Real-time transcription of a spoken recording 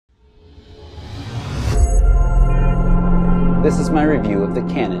This is my review of the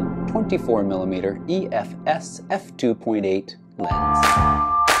Canon 24mm EFS f2.8 lens.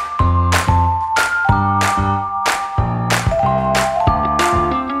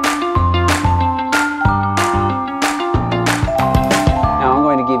 Now I'm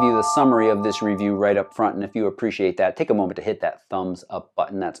going to give you the summary of this review right up front, and if you appreciate that, take a moment to hit that thumbs up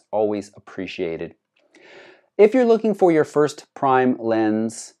button. That's always appreciated. If you're looking for your first prime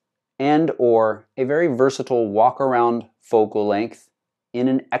lens and or a very versatile walk-around focal length in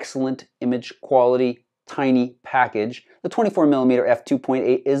an excellent image quality tiny package, the 24mm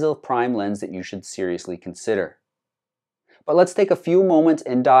f2.8 is a prime lens that you should seriously consider. But let's take a few moments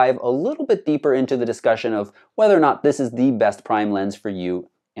and dive a little bit deeper into the discussion of whether or not this is the best prime lens for you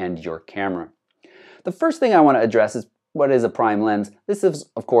and your camera. The first thing I want to address is what is a prime lens. This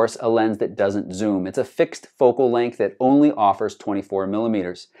is, of course, a lens that doesn't zoom. It's a fixed focal length that only offers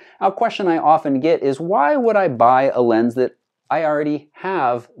 24mm. Now, a question I often get is, why would I buy a lens that I already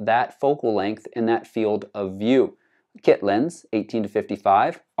have that focal length in that field of view? Kit lens, 18 to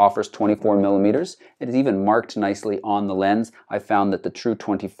 55, offers 24mm. It is even marked nicely on the lens. I found that the true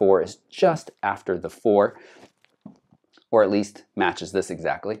 24 is just after the 4, or at least matches this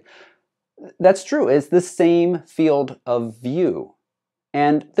exactly. That's true, it's the same field of view.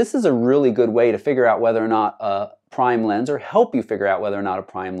 And this is a really good way to figure out whether or not a prime lens, or help you figure out whether or not a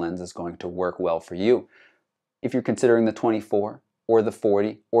prime lens is going to work well for you. If you're considering the 24, or the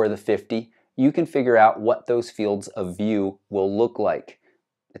 40, or the 50, you can figure out what those fields of view will look like.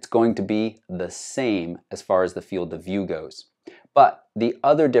 It's going to be the same as far as the field of view goes. But the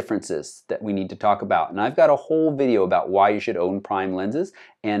other differences that we need to talk about, and I've got a whole video about why you should own prime lenses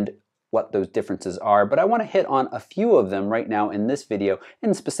and what those differences are, but I want to hit on a few of them right now in this video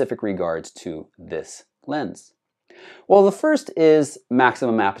in specific regards to this lens. Well, the first is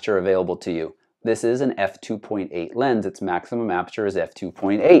maximum aperture available to you. This is an f2.8 lens. Its maximum aperture is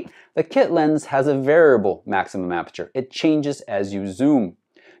f2.8. The kit lens has a variable maximum aperture. It changes as you zoom.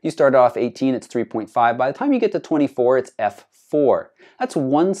 You start off 18, it's 3.5. By the time you get to 24, it's f4. That's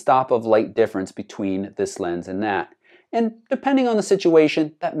one stop of light difference between this lens and that. And depending on the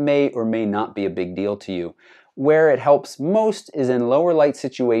situation, that may or may not be a big deal to you. Where it helps most is in lower light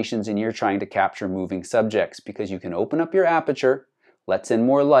situations and you're trying to capture moving subjects, because you can open up your aperture, lets in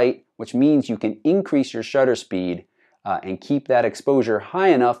more light, which means you can increase your shutter speed and keep that exposure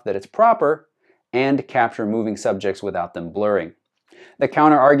high enough that it's proper and capture moving subjects without them blurring. The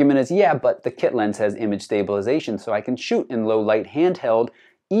counter argument is, yeah, but the kit lens has image stabilization, so I can shoot in low light handheld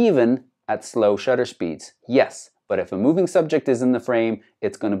even at slow shutter speeds. Yes. But if a moving subject is in the frame,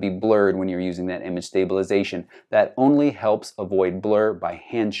 it's going to be blurred when you're using that image stabilization. That only helps avoid blur by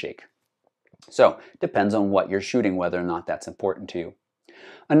handshake. So, depends on what you're shooting, whether or not that's important to you.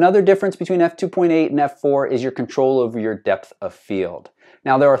 Another difference between f2.8 and f4 is your control over your depth of field.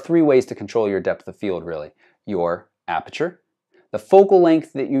 Now, there are three ways to control your depth of field, really. Your aperture, the focal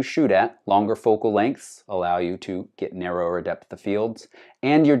length that you shoot at, longer focal lengths allow you to get narrower depth of fields,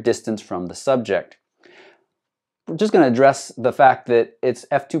 and your distance from the subject. We're just going to address the fact that it's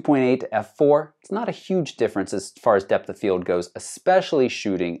f2.8 to f4. It's not a huge difference as far as depth of field goes, especially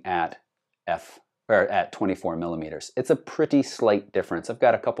shooting at 24mm. It's a pretty slight difference. I've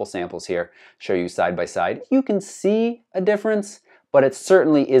got a couple samples here, show you side by side. You can see a difference, but it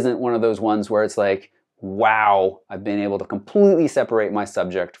certainly isn't one of those ones where it's like, wow, I've been able to completely separate my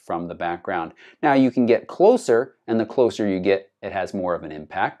subject from the background. Now you can get closer, and the closer you get, it has more of an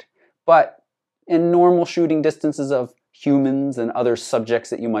impact. But in normal shooting distances of humans and other subjects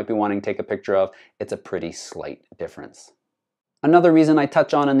that you might be wanting to take a picture of, it's a pretty slight difference. Another reason I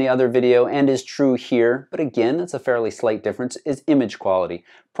touch on in the other video, and is true here, but again, it's a fairly slight difference, is image quality.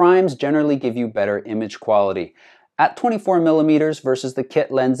 Primes generally give you better image quality. At 24mm versus the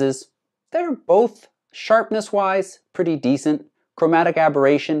kit lenses, they're both sharpness-wise pretty decent. Chromatic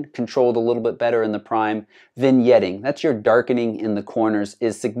aberration controlled a little bit better in the prime. Vignetting, that's your darkening in the corners,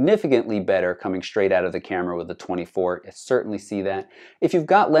 is significantly better coming straight out of the camera with the 24. You certainly see that. If you've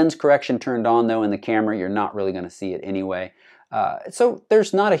got lens correction turned on though in the camera, you're not really going to see it anyway. So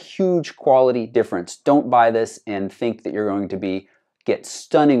there's not a huge quality difference. Don't buy this and think that you're going to get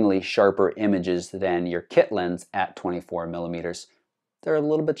stunningly sharper images than your kit lens at 24mm. They're a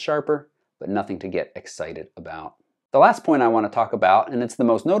little bit sharper, but nothing to get excited about. The last point I want to talk about, and it's the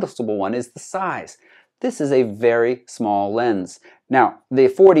most noticeable one, is the size. This is a very small lens. Now, the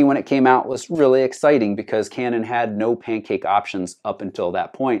 40 when it came out was really exciting because Canon had no pancake options up until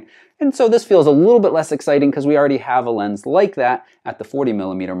that point. And so this feels a little bit less exciting because we already have a lens like that at the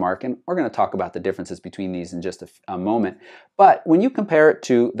 40mm mark, and we're going to talk about the differences between these in just a moment. But when you compare it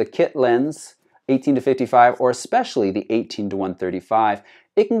to the kit lens 18 to 55, or especially the 18 to 135,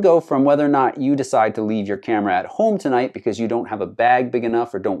 it can go from whether or not you decide to leave your camera at home tonight because you don't have a bag big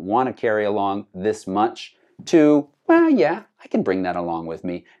enough or don't want to carry along this much, to, well, yeah, I can bring that along with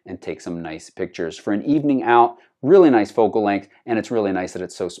me and take some nice pictures for an evening out. Really nice focal length, and it's really nice that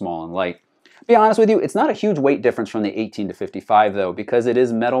it's so small and light. To be honest with you, it's not a huge weight difference from the 18 to 55 though, because it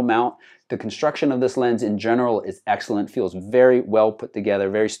is metal mount. The construction of this lens in general is excellent, feels very well put together,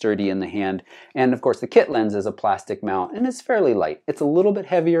 very sturdy in the hand. And of course the kit lens is a plastic mount and it's fairly light. It's a little bit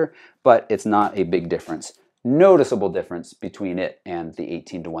heavier, but it's not a big difference. Noticeable difference between it and the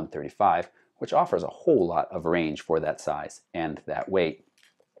 18 to 135, which offers a whole lot of range for that size and that weight.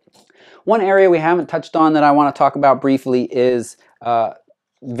 One area we haven't touched on that I want to talk about briefly is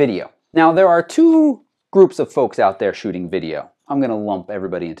video. Now, there are two groups of folks out there shooting video. I'm going to lump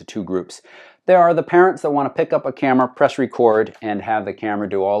everybody into two groups. There are the parents that want to pick up a camera, press record, and have the camera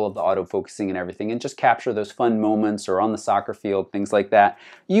do all of the autofocusing and everything and just capture those fun moments, or on the soccer field, things like that.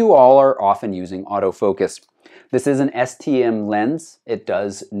 You all are often using autofocus. This is an STM lens. It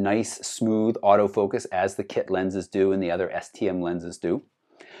does nice, smooth autofocus as the kit lenses do and the other STM lenses do.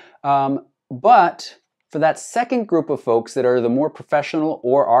 But for that second group of folks that are the more professional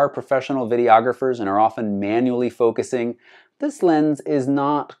or are professional videographers and are often manually focusing, this lens is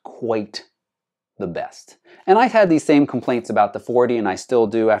not quite the best. And I've had these same complaints about the 40, and I still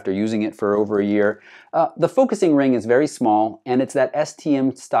do after using it for over a year. The focusing ring is very small, and it's that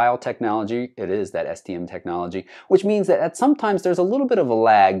STM style technology. It is that STM technology, which means that sometimes there's a little bit of a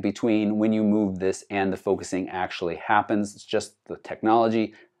lag between when you move this and the focusing actually happens. It's just the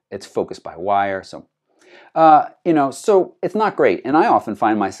technology. It's focused by wire, so so it's not great, and I often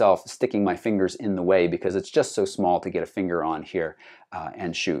find myself sticking my fingers in the way because it's just so small to get a finger on here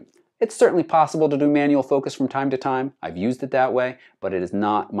and shoot. It's certainly possible to do manual focus from time to time. I've used it that way, but it is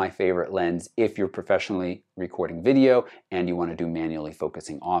not my favorite lens if you're professionally recording video and you want to do manually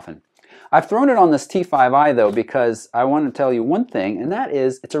focusing often. I've thrown it on this T5i though because I want to tell you one thing, and that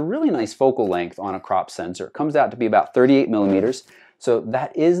is it's a really nice focal length on a crop sensor. It comes out to be about 38 millimeters. So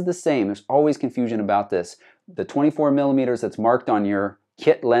that is the same. There's always confusion about this. The 24 millimeters that's marked on your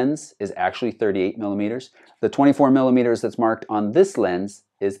kit lens is actually 38 millimeters. The 24 millimeters that's marked on this lens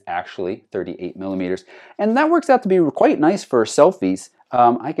is actually 38 millimeters. And that works out to be quite nice for selfies.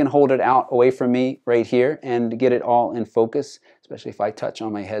 I can hold it out away from me right here and get it all in focus, especially if I touch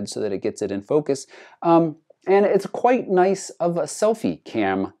on my head so that it gets it in focus. And it's quite nice of a selfie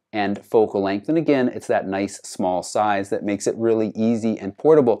cam and focal length. And again, it's that nice small size that makes it really easy and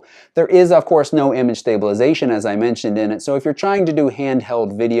portable. There is, of course, no image stabilization, as I mentioned in it. So if you're trying to do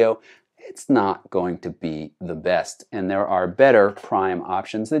handheld video, it's not going to be the best. And there are better prime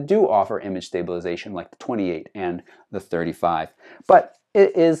options that do offer image stabilization, like the 28 and the 35. But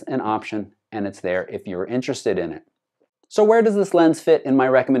it is an option, and it's there if you're interested in it. So where does this lens fit in my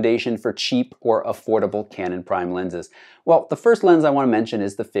recommendation for cheap or affordable Canon prime lenses? Well, the first lens I want to mention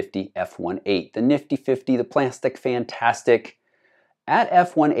is the 50 f1.8, the nifty 50, the plastic fantastic. At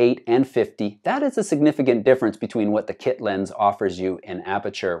f1.8 and 50, that is a significant difference between what the kit lens offers you in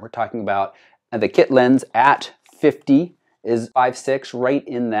aperture. We're talking about the kit lens at 50 is 5.6, right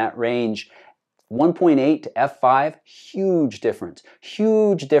in that range. 1.8 to f5, huge difference.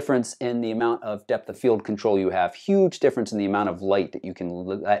 Huge difference in the amount of depth of field control you have. Huge difference in the amount of light that you can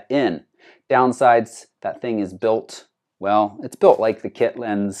let in. Downsides, that thing is built, well, it's built like the kit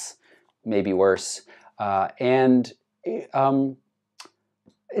lens, maybe worse.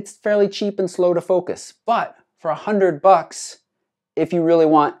 It's fairly cheap and slow to focus. But for $100, if you really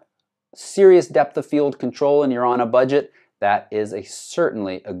want serious depth of field control and you're on a budget, that is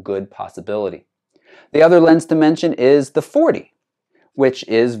certainly a good possibility. The other lens to mention is the 40, which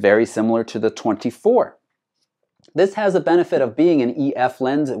is very similar to the 24. This has a benefit of being an EF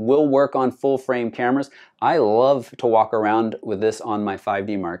lens. It will work on full frame cameras. I love to walk around with this on my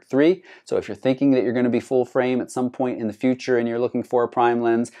 5D Mark III. So if you're thinking that you're going to be full frame at some point in the future and you're looking for a prime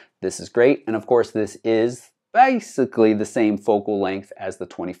lens, this is great. And of course, this is basically the same focal length as the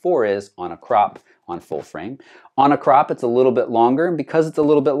 24 is on a crop on full frame. On a crop, it's a little bit longer, and because it's a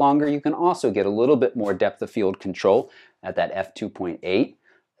little bit longer, you can also get a little bit more depth of field control at that f2.8.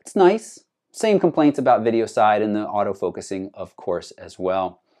 It's nice. Same complaints about video side and the autofocusing, of course, as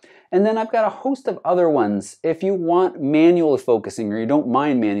well. And then I've got a host of other ones. If you want manual focusing or you don't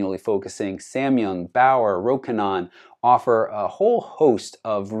mind manually focusing, Samyang, Bauer, Rokinon offer a whole host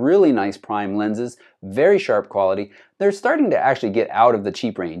of really nice prime lenses, very sharp quality. They're starting to actually get out of the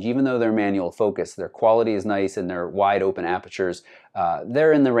cheap range, even though they're manual focus. Their quality is nice and they're wide open apertures.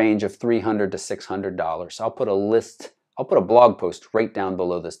 They're in the range of $300 to $600. I'll put a list I'll put a blog post right down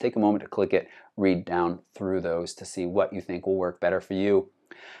below this. Take a moment to click it, read down through those to see what you think will work better for you.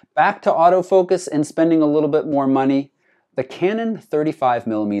 Back to autofocus and spending a little bit more money. The Canon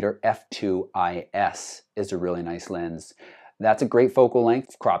 35mm f2.8 is a really nice lens. That's a great focal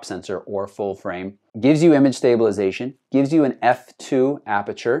length, crop sensor, or full frame. Gives you image stabilization, gives you an f2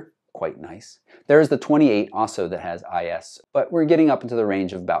 aperture, quite nice. There's the 28 also that has IS, but we're getting up into the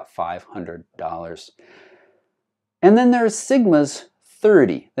range of about $500. And then there's Sigma's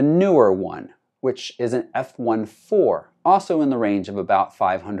 30, the newer one, which is an f1.4, also in the range of about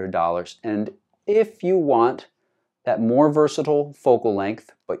 $500. And if you want that more versatile focal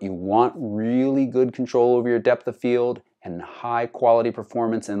length, but you want really good control over your depth of field and high quality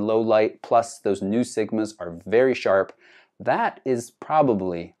performance in low light, plus those new Sigmas are very sharp, that is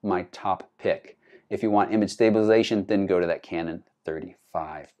probably my top pick. If you want image stabilization, then go to that Canon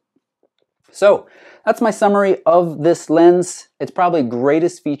 35. So that's my summary of this lens. Its probably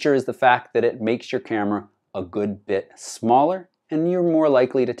greatest feature is the fact that it makes your camera a good bit smaller, and you're more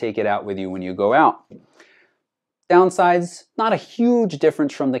likely to take it out with you when you go out. Downsides, not a huge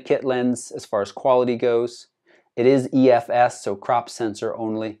difference from the kit lens as far as quality goes. It is EFS, so crop sensor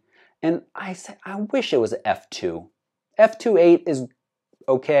only. And I wish it was an f2. f2.8 is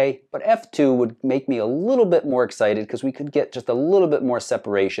okay, but f2 would make me a little bit more excited because we could get just a little bit more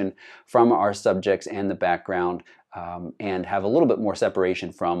separation from our subjects and the background, and have a little bit more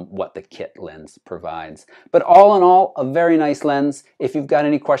separation from what the kit lens provides. But all in all, a very nice lens. If you've got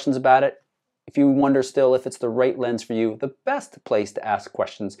any questions about it, if you wonder still if it's the right lens for you, the best place to ask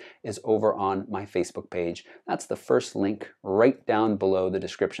questions is over on my Facebook page. That's the first link right down below the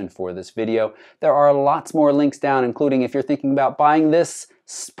description for this video. There are lots more links down, including if you're thinking about buying this,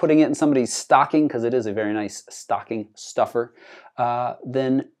 putting it in somebody's stocking, because it is a very nice stocking stuffer,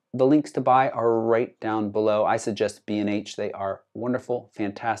 then the links to buy are right down below. I suggest B&H. They are wonderful,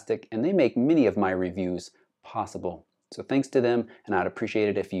 fantastic, and they make many of my reviews possible. So thanks to them, and I'd appreciate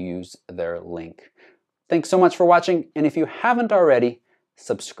it if you use their link. Thanks so much for watching, and if you haven't already,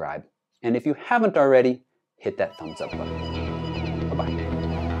 subscribe. And if you haven't already, hit that thumbs up button.